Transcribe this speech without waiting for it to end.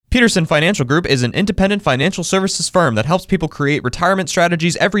Peterson Financial Group is an independent financial services firm that helps people create retirement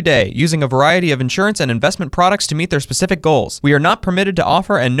strategies every day using a variety of insurance and investment products to meet their specific goals. We are not permitted to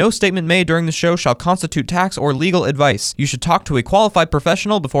offer, and no statement made during the show shall constitute tax or legal advice. You should talk to a qualified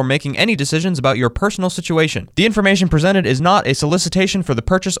professional before making any decisions about your personal situation. The information presented is not a solicitation for the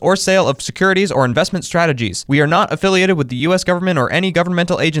purchase or sale of securities or investment strategies. We are not affiliated with the U.S. government or any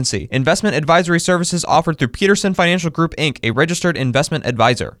governmental agency. Investment advisory services offered through Peterson Financial Group, Inc., a registered investment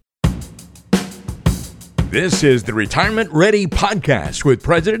advisor. This is the Retirement Ready Podcast with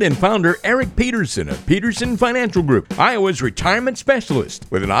President and Founder Eric Peterson of Peterson Financial Group, Iowa's retirement specialist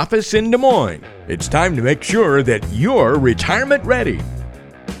with an office in Des Moines. It's time to make sure that you're retirement ready.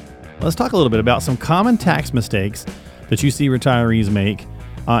 Let's talk a little bit about some common tax mistakes that you see retirees make,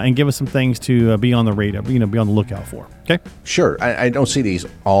 and give us some things to be on the radar, be on the lookout for. Okay? Sure. I don't see these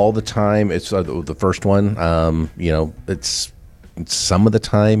all the time. It's the first one. It's some of the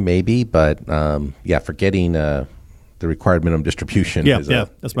time maybe, but forgetting the required minimum distribution.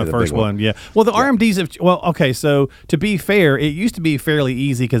 That's my first one. Yeah. Well, the RMDs so to be fair, it used to be fairly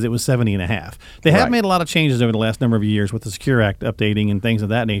easy because it was 70 and a half. They have made a lot of changes over the last number of years with the Secure Act updating and things of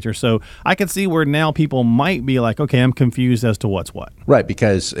that nature. So I can see where now people might be like, okay, I'm confused as to what's what. Right,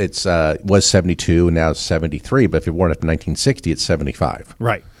 because it's was 72 and now it's 73, but if you're born after 1960, it's 75.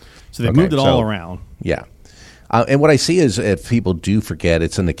 Right. So they moved it all around. Yeah. And what I see is if people do forget,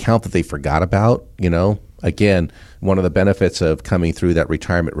 it's an account that they forgot about, Again, one of the benefits of coming through that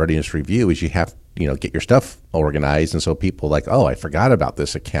retirement readiness review is you have, get your stuff organized. And so people like, oh, I forgot about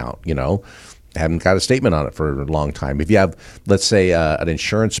this account, haven't got a statement on it for a long time. If you have, let's say, an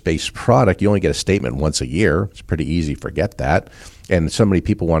insurance-based product, you only get a statement once a year. It's pretty easy to forget that. And so many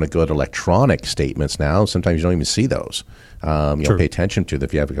people want to go to electronic statements now. Sometimes you don't even see those. You don't pay attention to them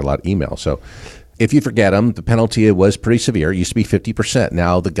if you have a lot of email. So if you forget them, the penalty was pretty severe. It used to be 50%.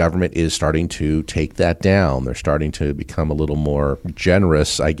 Now the government is starting to take that down. They're starting to become a little more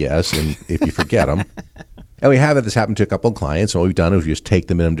generous, I guess, if you forget them. And we have this happen to a couple of clients. And what we've done is we just take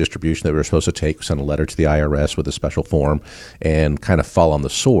the minimum distribution that we were supposed to take, send a letter to the IRS with a special form, and kind of fall on the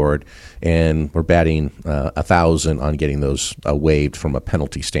sword. And we're batting 1,000 on getting those waived from a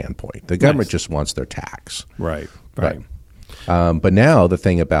penalty standpoint. The government just wants their tax. Right. But now the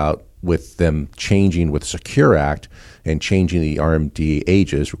thing about with them changing with the Secure Act and changing the RMD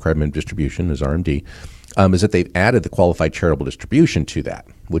ages, required minimum distribution is RMD, is that they've added the qualified charitable distribution to that,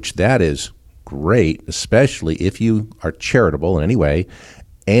 which that is great, especially if you are charitable in any way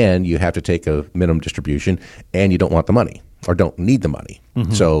and you have to take a minimum distribution and you don't want the money or don't need the money.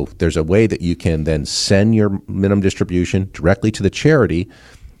 Mm-hmm. So there's a way that you can then send your minimum distribution directly to the charity,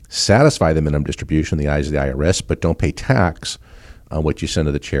 satisfy the minimum distribution in the eyes of the IRS, but don't pay tax on what you send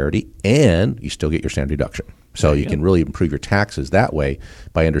to the charity, and you still get your standard deduction. So you can really improve your taxes that way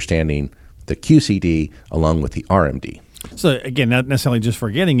by understanding the QCD along with the RMD. So again, not necessarily just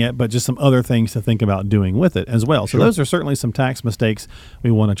forgetting it, but just some other things to think about doing with it as well. So those are certainly some tax mistakes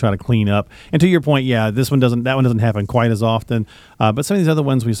we want to try to clean up. And to your point, that one doesn't happen quite as often. But some of these other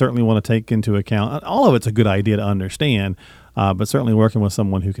ones we certainly want to take into account. All of it's a good idea to understand. But certainly working with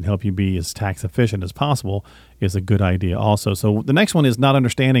someone who can help you be as tax efficient as possible is a good idea also. So the next one is not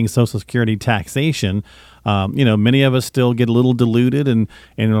understanding Social Security taxation. Many of us still get a little diluted and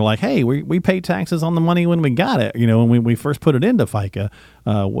are like, hey, we pay taxes on the money when we got it, when we first put it into FICA.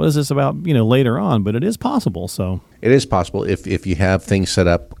 What is this about, later on? But it is possible. So it is possible if you have things set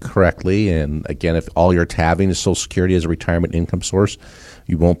up correctly. And again, if all you're having is Social Security as a retirement income source,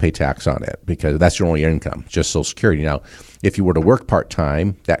 you won't pay tax on it because that's your only income, just Social Security. Now, if you were to work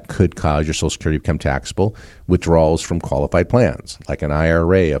part-time, that could cause your Social Security to become taxable. Withdrawals from qualified plans, like an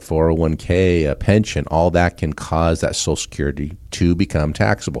IRA, a 401k, a pension, all that can cause that Social Security to become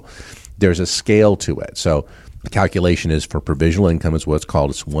taxable. There's a scale to it. So the calculation is for provisional income is what's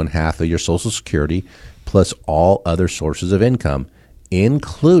called. It's 1/2 of your Social Security plus all other sources of income,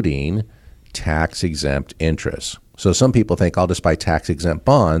 including tax-exempt interest. So some people think, I'll just buy tax-exempt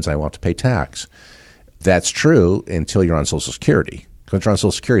bonds. I want to pay tax. That's true until you're on Social Security. Once you're on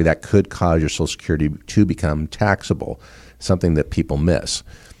Social Security, that could cause your Social Security to become taxable, something that people miss.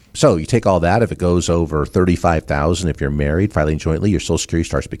 So you take all that. If it goes over $35,000, if you're married, filing jointly, your Social Security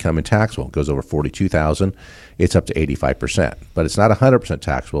starts becoming taxable. It goes over $42,000, it's up to 85%. But it's not 100%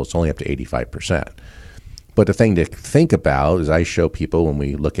 taxable. It's only up to 85%. But the thing to think about is I show people when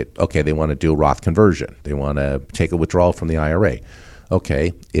we look at, okay, they want to do a Roth conversion. They want to take a withdrawal from the IRA.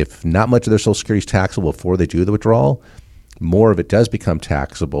 Okay, if not much of their Social Security is taxable before they do the withdrawal, more of it does become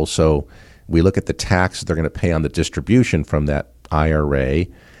taxable. So we look at the tax they're going to pay on the distribution from that IRA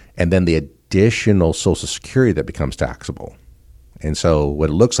and then the additional Social Security that becomes taxable. And so what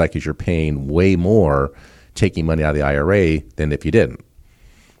it looks like is you're paying way more taking money out of the IRA than if you didn't.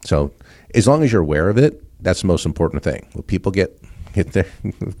 So as long as you're aware of it, that's the most important thing. When people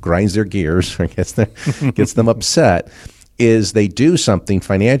grinds their gears or gets them upset is they do something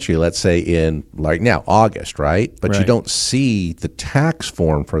financially, let's say in like now, August, right? But you don't see the tax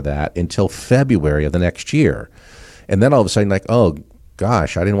form for that until February of the next year. And then all of a sudden like, oh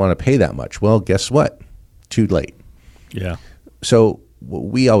gosh, I didn't want to pay that much. Well, guess what? Too late. Yeah. So what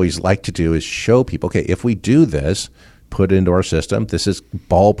we always like to do is show people, okay, if we do this, put it into our system, this is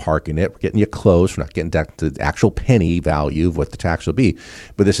ballparking it, we're getting you close, we're not getting down to the actual penny value of what the tax will be,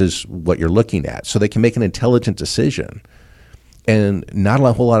 but this is what you're looking at. So they can make an intelligent decision. And not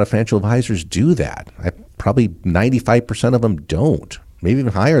a whole lot of financial advisors do that. Probably 95% of them don't, maybe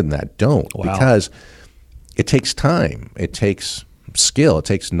even higher than that, don't. Wow. Because it takes time, it takes skill, it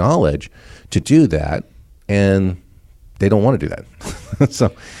takes knowledge to do that, and they don't want to do that.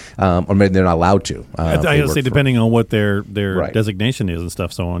 So, or maybe they're not allowed to. I gotta say, depending on what their designation is and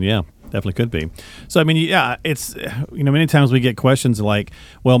stuff, so on. Yeah, definitely could be. So, I mean, yeah, it's many times we get questions like,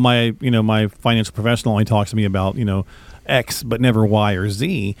 well, my financial professional only talks to me about X, but never Y or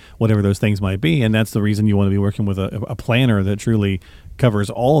Z, whatever those things might be, and that's the reason you want to be working with a planner that truly covers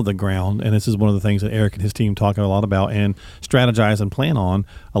all of the ground. And this is one of the things that Eric and his team talk a lot about and strategize and plan on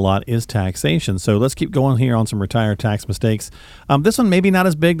a lot is taxation. So let's keep going here on some retired tax mistakes. This one maybe not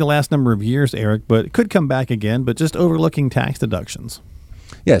as big the last number of years, Eric, but it could come back again, but just overlooking tax deductions.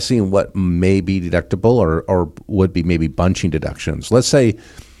 Yeah, seeing what may be deductible or would be maybe bunching deductions. Let's say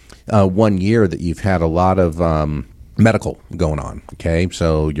 1 year that you've had a lot of medical going on, okay?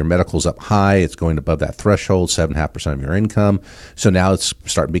 So your medical's up high, it's going above that threshold, 7.5% of your income. So now it's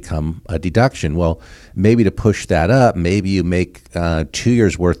starting to become a deduction. Well, maybe to push that up, maybe you make 2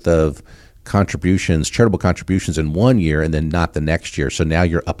 years worth of contributions, charitable contributions in 1 year and then not the next year. So now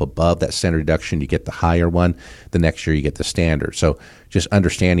you're up above that standard deduction, you get the higher one, the next year you get the standard. So just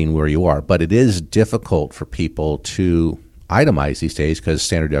understanding where you are. But it is difficult for people to itemize these days because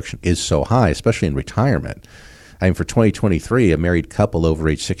standard deduction is so high, especially in retirement. I mean, for 2023, a married couple over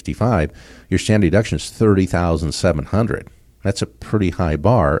age 65, your standard deduction is $30,700. That's a pretty high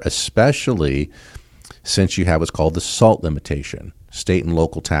bar, especially since you have what's called the SALT limitation, state and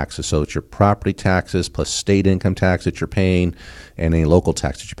local taxes. So it's your property taxes plus state income tax that you're paying and any local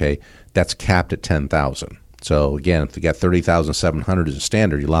tax that you pay. That's capped at $10,000. So again, if you got $30,700 as a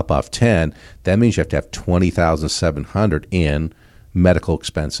standard, you lop off 10, that means you have to have $20,700 in medical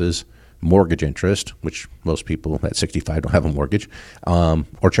expenses, mortgage interest, which most people at 65 don't have a mortgage,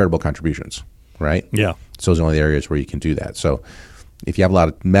 or charitable contributions, right? Yeah. So those are only the areas where you can do that. So if you have a lot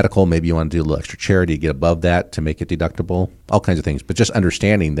of medical, maybe you want to do a little extra charity to get above that to make it deductible, all kinds of things. But just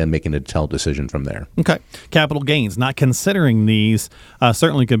understanding, then making a intelligent decision from there. Okay. Capital gains, not considering these,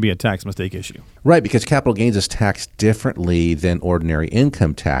 certainly could be a tax mistake issue. Right, because capital gains is taxed differently than ordinary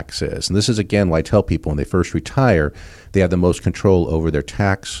income tax is. And this is, again, why I tell people when they first retire, they have the most control over their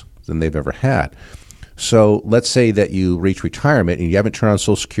tax than they've ever had. So let's say that you reach retirement and you haven't turned on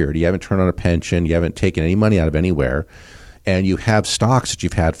Social Security, you haven't turned on a pension, you haven't taken any money out of anywhere, and you have stocks that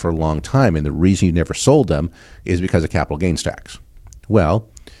you've had for a long time, and the reason you never sold them is because of capital gains tax. Well,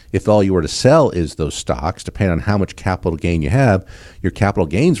 if all you were to sell is those stocks, depending on how much capital gain you have, your capital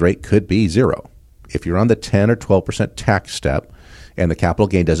gains rate could be zero. If you're on the 10 or 12% tax step and the capital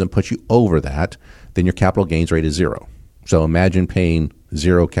gain doesn't put you over that, then your capital gains rate is zero. So imagine paying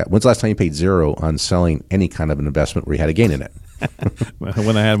zero. When's the last time you paid zero on selling any kind of an investment where you had a gain in it?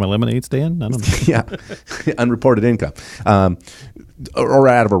 When I had my lemonade stand? I don't know. Yeah, unreported income. Or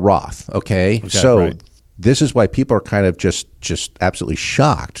out of a Roth, okay? So right. This is why people are kind of just absolutely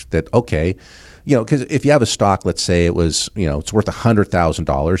shocked that, okay, because if you have a stock, let's say it was, it's worth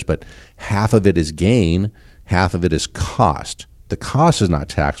 $100,000, but half of it is gain, half of it is cost. The cost is not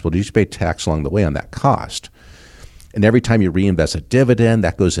taxable. You just pay tax along the way on that cost. And every time you reinvest a dividend,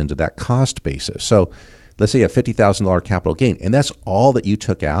 that goes into that cost basis. So let's say you have $50,000 capital gain, and that's all that you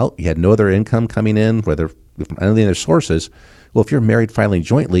took out. You had no other income coming in, whether from any other sources. Well, if you're married filing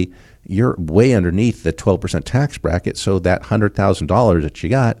jointly, you're way underneath the 12% tax bracket. So that $100,000 that you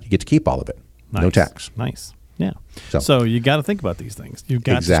got, you get to keep all of it. Nice. No tax. Nice. Yeah. So you got to think about these things. You've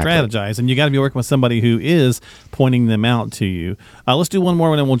got Exactly. to strategize, and you got to be working with somebody who is pointing them out to you. Let's do one more,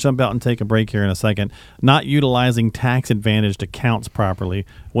 and then we'll jump out and take a break here in a second. Not utilizing tax-advantaged accounts properly.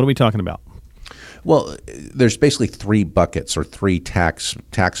 What are we talking about? Well, there's basically three buckets or three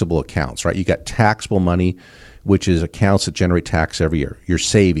taxable accounts, right? You got taxable money, which is accounts that generate tax every year. Your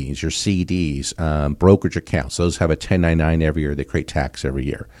savings, your CDs, brokerage accounts, those have a 1099 every year. They create tax every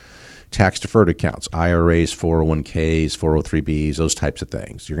year. tax-deferred accounts, IRAs, 401ks, 403bs, those types of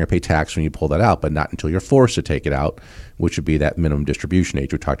things. You're going to pay tax when you pull that out, but not until you're forced to take it out, which would be that minimum distribution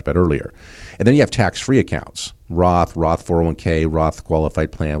age we talked about earlier. And then you have tax-free accounts, Roth 401k, Roth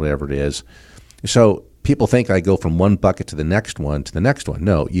qualified plan, whatever it is. So people think I go from one bucket to the next one to the next one.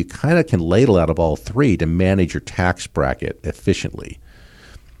 No, you kind of can ladle out of all three to manage your tax bracket efficiently.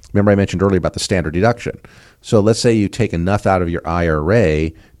 Remember I mentioned earlier about the standard deduction. So let's say you take enough out of your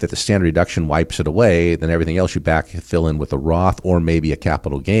IRA that the standard deduction wipes it away, then everything else you fill in with a Roth or maybe a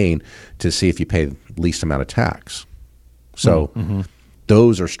capital gain to see if you pay the least amount of tax. So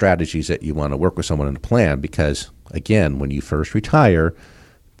those are strategies that you want to work with someone in a plan because, again, when you first retire,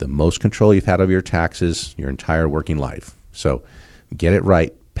 the most control you've had over your taxes your entire working life. So get it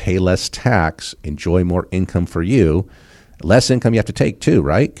right, pay less tax, enjoy more income for you. Less income you have to take too,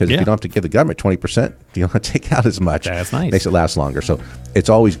 right? Because if you don't have to give the government 20%, you don't have to take out as much. That's nice. Makes it last longer. So it's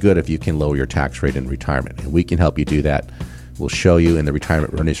always good if you can lower your tax rate in retirement. And we can help you do that. We'll show you in the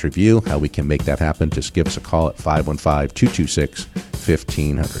Retirement Readiness Review how we can make that happen. Just give us a call at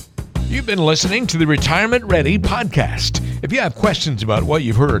 515-226-1500. You've been listening to the Retirement Ready podcast. If you have questions about what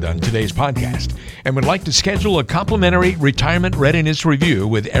you've heard on today's podcast and would like to schedule a complimentary retirement readiness review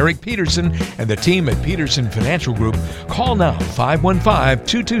with Eric Peterson and the team at Peterson Financial Group, call now.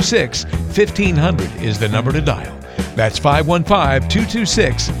 515-226-1500 is the number to dial. That's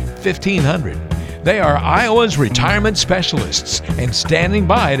 515-226-1500. They are Iowa's retirement specialists and standing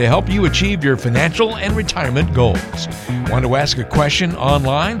by to help you achieve your financial and retirement goals. Want to ask a question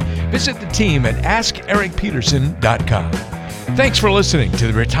online? Visit the team at AskEricPeterson.com. Thanks for listening to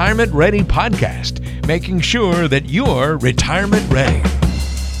the Retirement Ready podcast, making sure that you're retirement ready.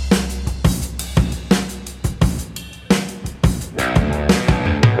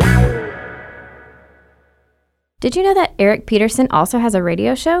 Did you know that Eric Peterson also has a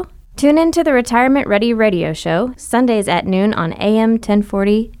radio show? Tune in to the Retirement Ready radio show, Sundays at noon on AM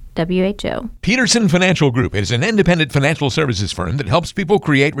 1040 WHO. Peterson Financial Group is an independent financial services firm that helps people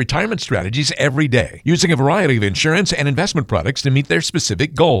create retirement strategies every day, using a variety of insurance and investment products to meet their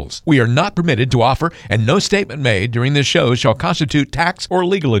specific goals. We are not permitted to offer, and no statement made during this show shall constitute tax or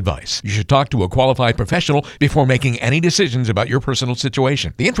legal advice. You should talk to a qualified professional before making any decisions about your personal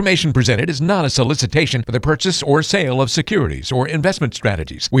situation. The information presented is not a solicitation for the purchase or sale of securities or investment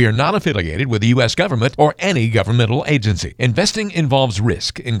strategies. We are not affiliated with the U.S. government or any governmental agency. Investing involves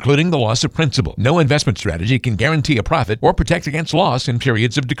risk, including the loss of principal. No investment strategy can guarantee a profit or protect against loss in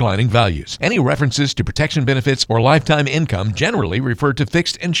periods of declining values. Any references to protection benefits or lifetime income generally refer to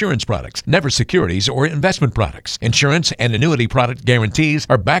fixed insurance products, never securities or investment products. Insurance and annuity product guarantees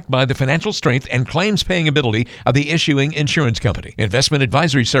are backed by the financial strength and claims-paying ability of the issuing insurance company. Investment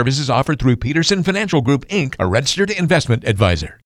advisory services offered through Peterson Financial Group, Inc., a registered investment advisor.